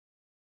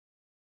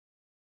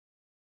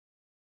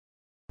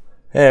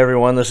Hey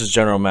everyone, this is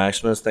General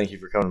Maximus. Thank you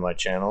for coming to my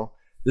channel.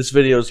 This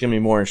video is going to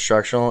be more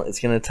instructional. It's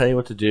going to tell you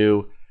what to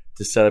do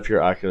to set up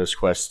your Oculus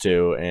Quest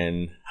 2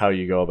 and how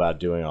you go about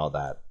doing all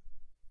that.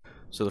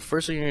 So the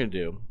first thing you're going to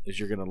do is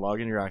you're going to log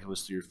in your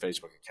Oculus through your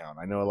Facebook account.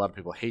 I know a lot of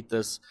people hate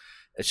this.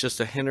 It's just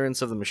a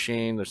hindrance of the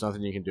machine. There's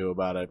nothing you can do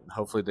about it.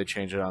 Hopefully they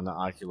change it on the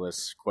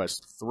Oculus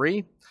Quest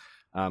 3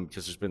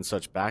 because there's been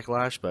such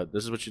backlash, but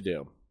this is what you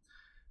do.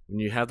 When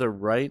you have the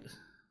right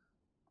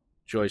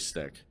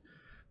joystick,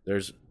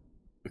 there's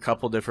a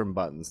couple different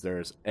buttons.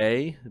 There's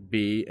A,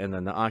 B, and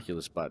then the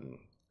Oculus button.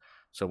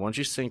 So once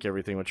you sync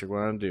everything, what you're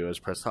going to do is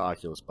press the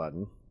Oculus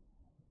button.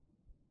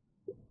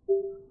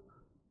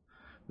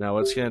 Now what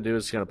it's going to do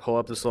is it's going to pull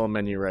up this little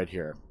menu right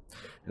here.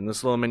 And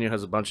this little menu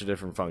has a bunch of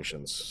different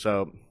functions.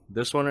 So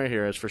this one right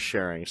here is for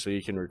sharing, so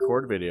you can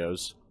record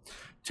videos,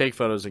 take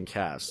photos, and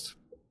cast.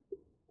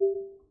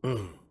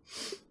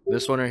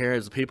 This one right here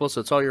is the people,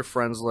 so it's all your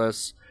friends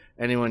lists,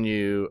 anyone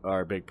you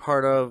are a big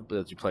part of,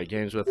 that you play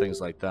games with,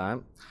 things like that.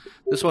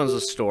 This one's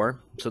a store,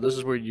 so this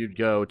is where you'd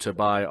go to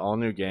buy all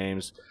new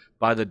games,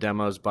 buy the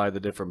demos, buy the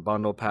different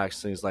bundle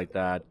packs, things like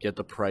that, get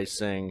the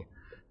pricing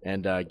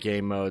and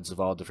game modes of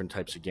all different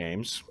types of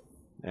games,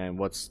 and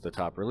what's the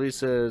top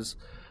releases,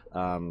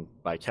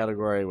 by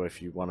category,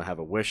 if you want to have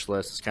a wish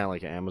list. It's kind of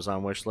like an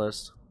Amazon wish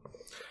list.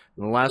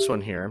 And the last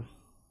one here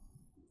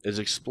is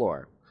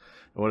Explore.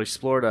 And what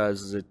Explore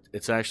does is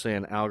it's actually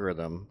an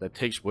algorithm that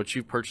takes what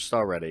you've purchased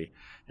already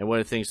and what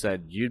it thinks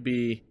that you'd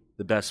be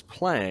the best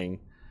playing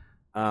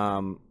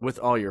with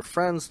all your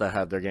friends that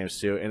have their games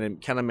too, and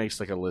it kind of makes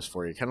like a list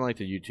for you, kind of like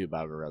the YouTube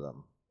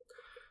algorithm.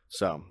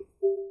 So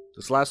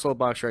this last little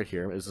box right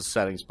here is the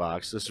settings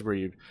box. This is where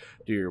you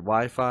do your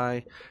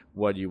Wi-Fi,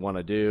 what you want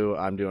to do.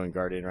 I'm doing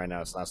Guardian right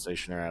now. It's not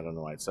stationary. I don't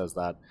know why it says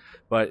that,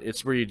 but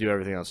it's where you do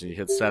everything else. And you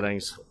hit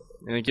settings,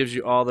 and it gives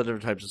you all the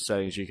different types of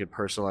settings. You could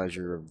personalize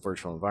your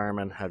virtual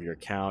environment, have your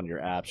account, your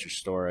apps, your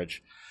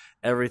storage,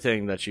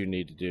 everything that you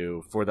need to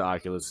do for the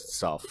Oculus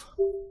itself.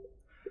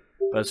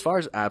 But as far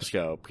as apps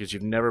go, because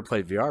you've never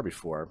played VR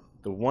before,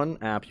 the one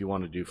app you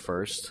want to do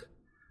first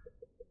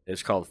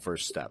is called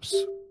First Steps.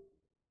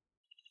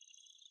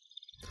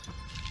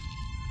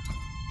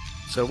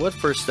 So what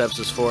First Steps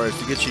is for is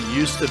to get you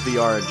used to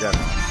VR in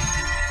general.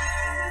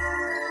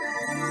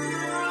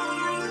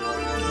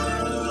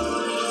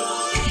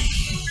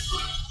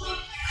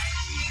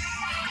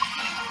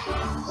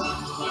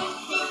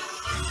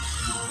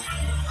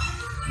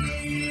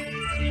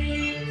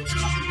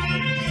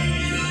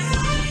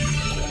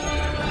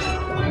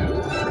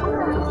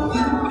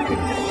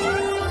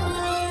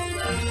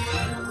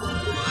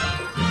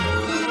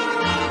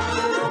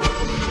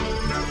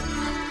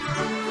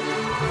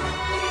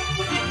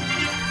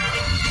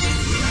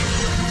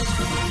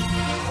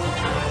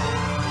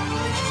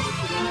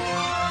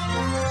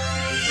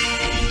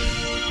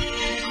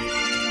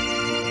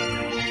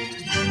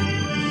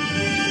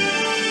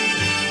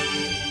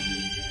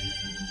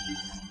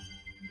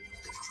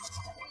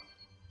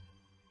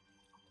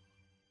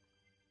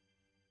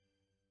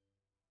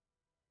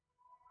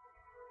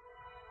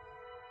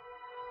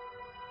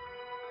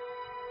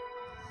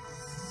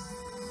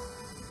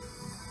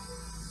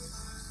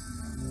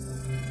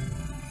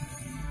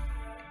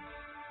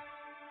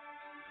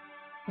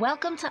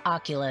 Welcome to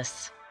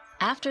Oculus.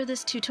 After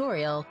this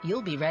tutorial,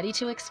 you'll be ready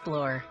to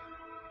explore.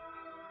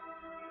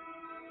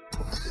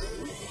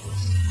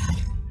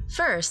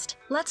 First,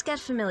 let's get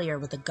familiar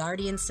with the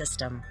Guardian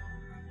system.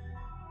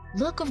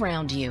 Look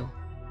around you.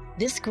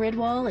 This grid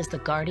wall is the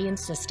Guardian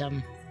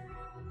system.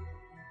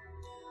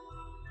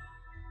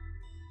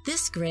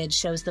 This grid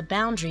shows the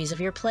boundaries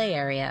of your play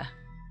area.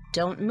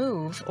 Don't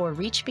move or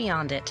reach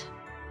beyond it.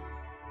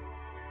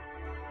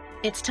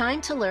 It's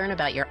time to learn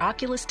about your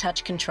Oculus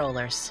Touch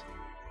controllers.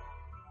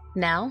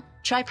 Now,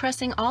 try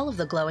pressing all of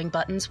the glowing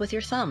buttons with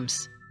your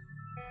thumbs.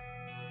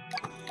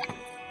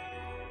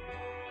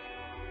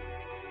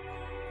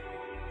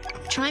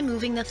 Try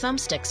moving the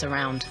thumbsticks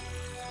around.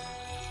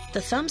 The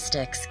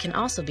thumbsticks can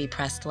also be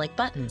pressed like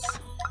buttons.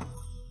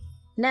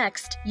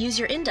 Next, use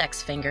your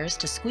index fingers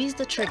to squeeze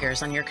the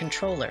triggers on your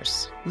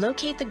controllers.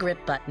 Locate the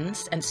grip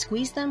buttons and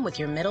squeeze them with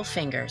your middle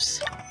fingers.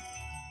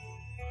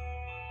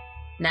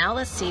 Now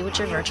let's see what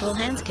your virtual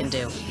hands can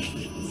do.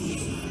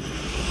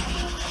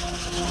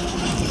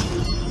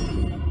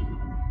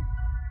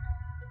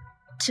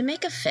 To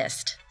make a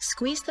fist,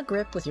 squeeze the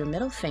grip with your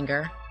middle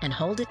finger and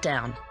hold it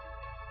down.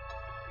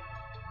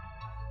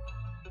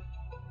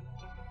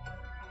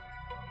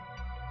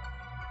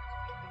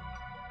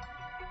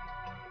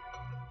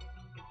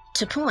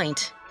 To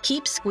point,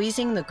 keep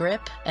squeezing the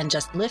grip and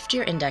just lift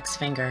your index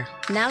finger.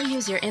 Now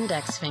use your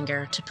index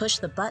finger to push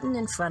the button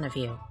in front of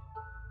you.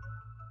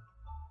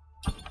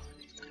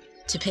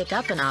 To pick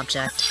up an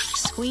object,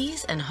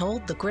 squeeze and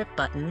hold the grip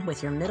button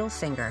with your middle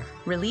finger.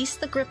 Release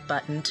the grip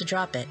button to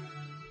drop it.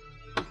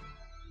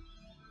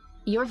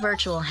 Your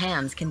virtual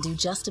hands can do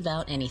just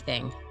about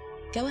anything.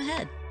 Go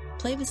ahead,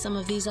 play with some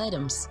of these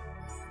items.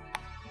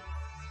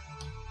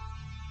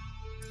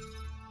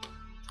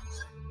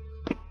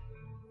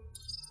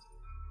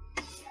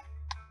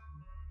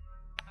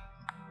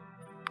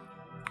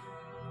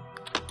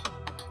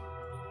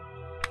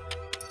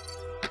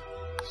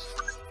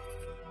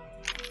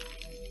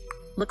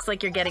 Looks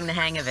like you're getting the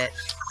hang of it.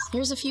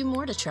 Here's a few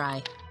more to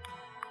try.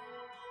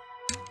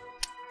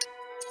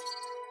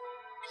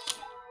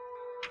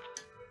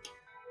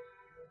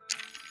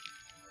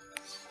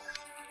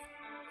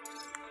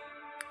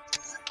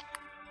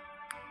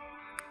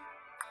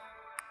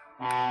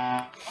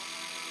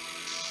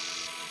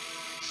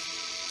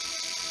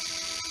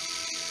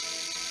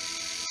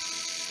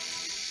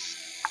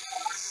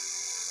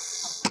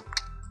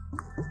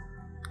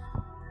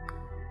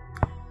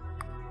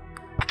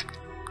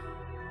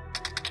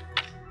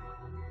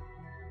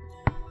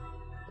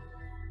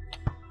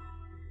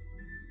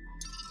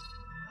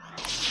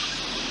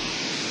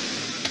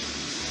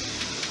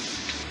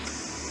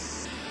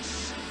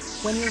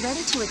 When you're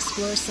ready to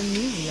explore some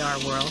new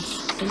VR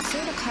worlds,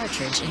 insert a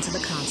cartridge into the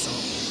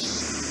console.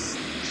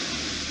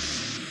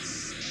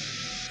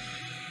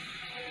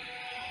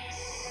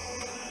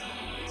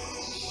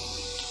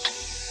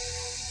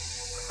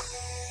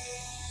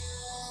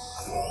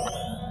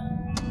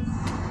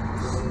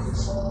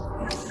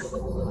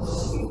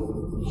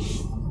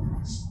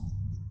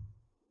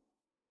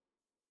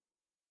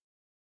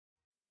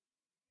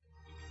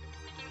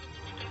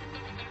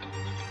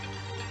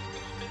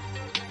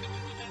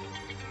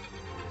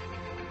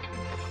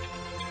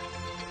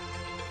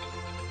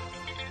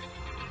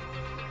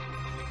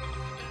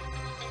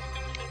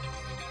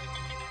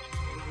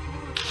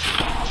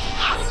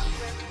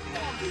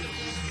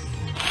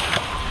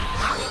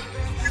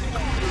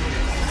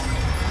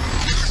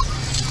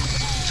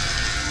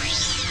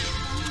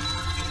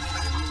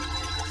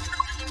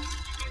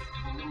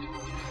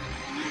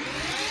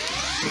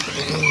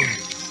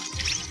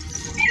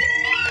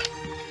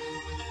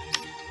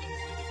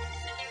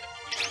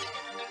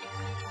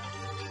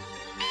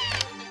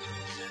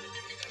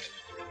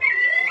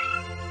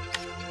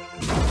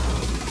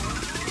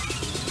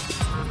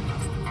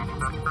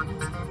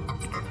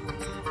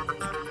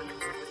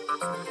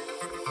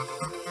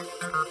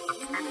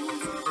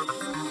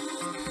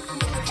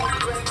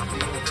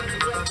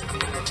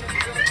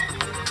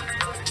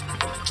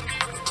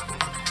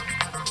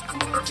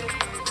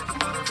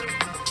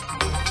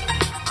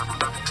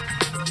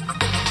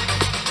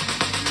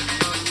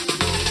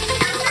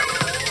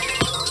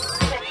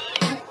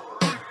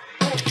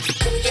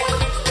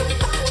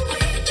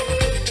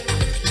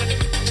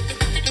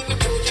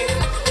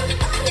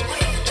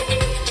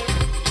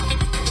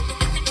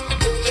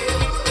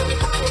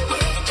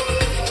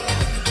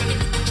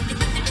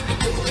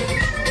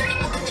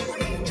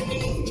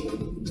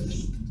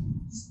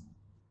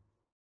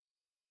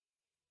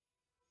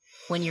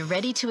 When you're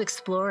ready to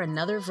explore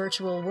another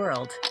virtual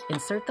world,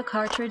 insert the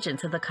cartridge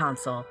into the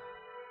console.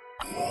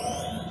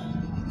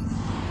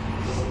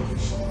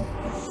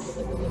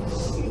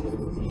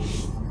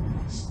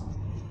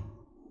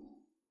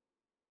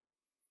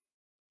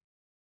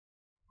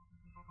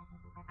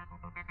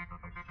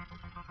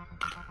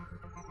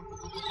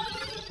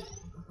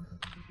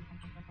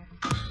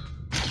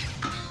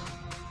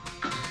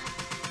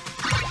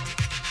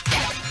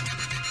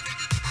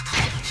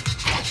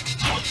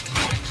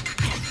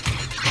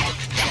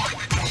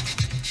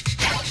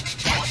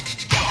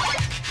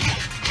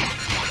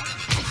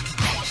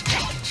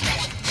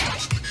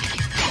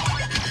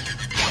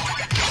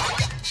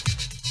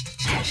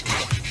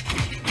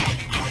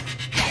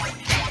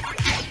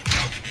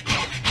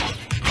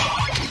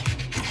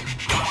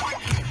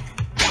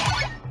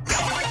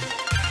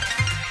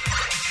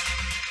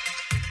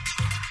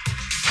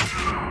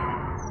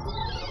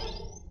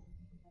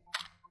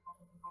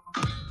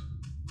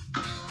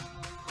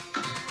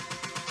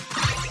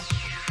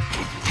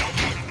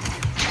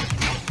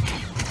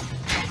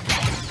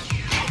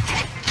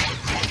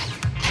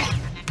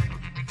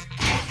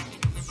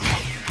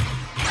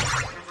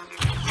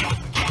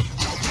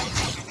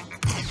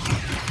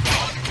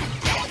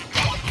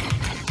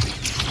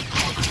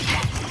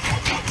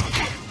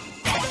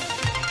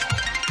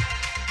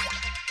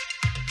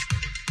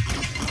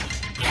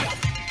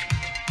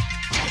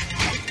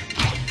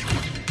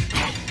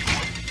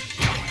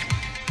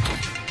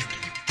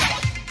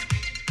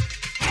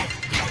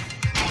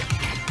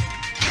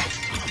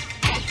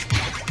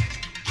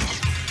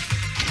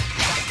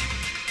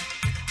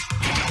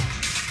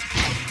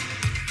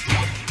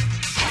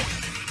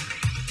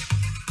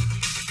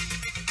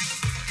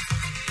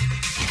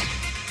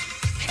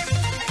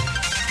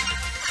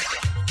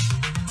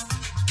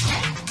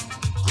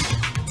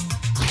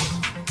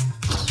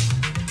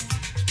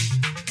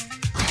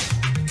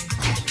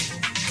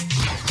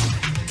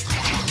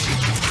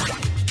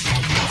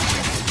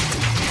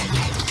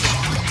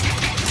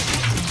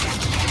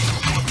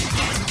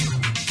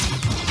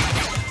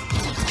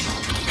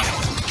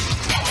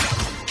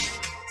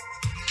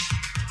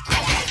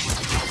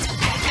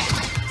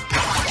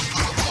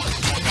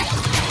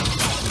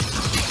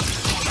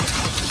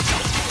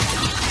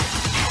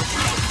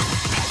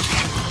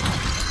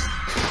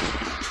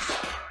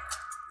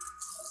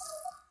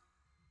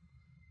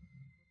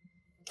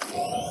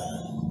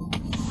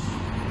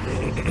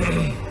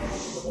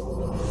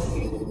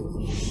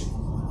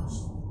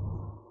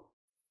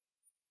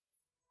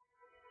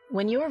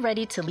 When you are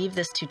ready to leave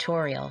this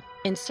tutorial,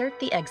 insert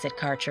the exit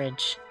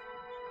cartridge.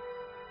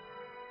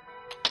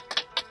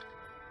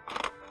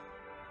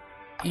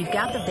 You've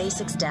got the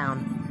basics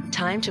down.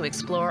 Time to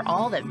explore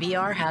all that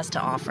VR has to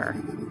offer.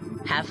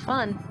 Have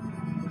fun!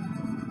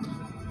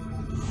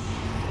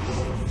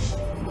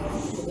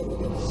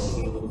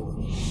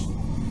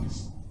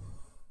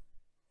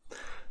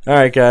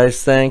 Alright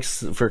guys,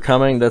 thanks for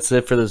coming. That's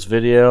it for this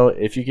video.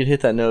 If you could hit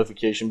that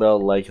notification bell,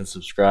 like and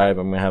subscribe,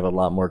 I'm going to have a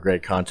lot more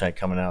great content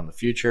coming out in the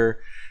future.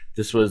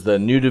 This was the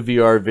new to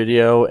VR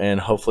video,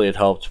 and hopefully it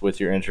helped with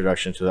your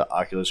introduction to the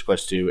Oculus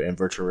Quest 2 and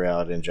virtual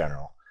reality in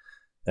general.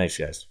 Thanks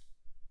guys.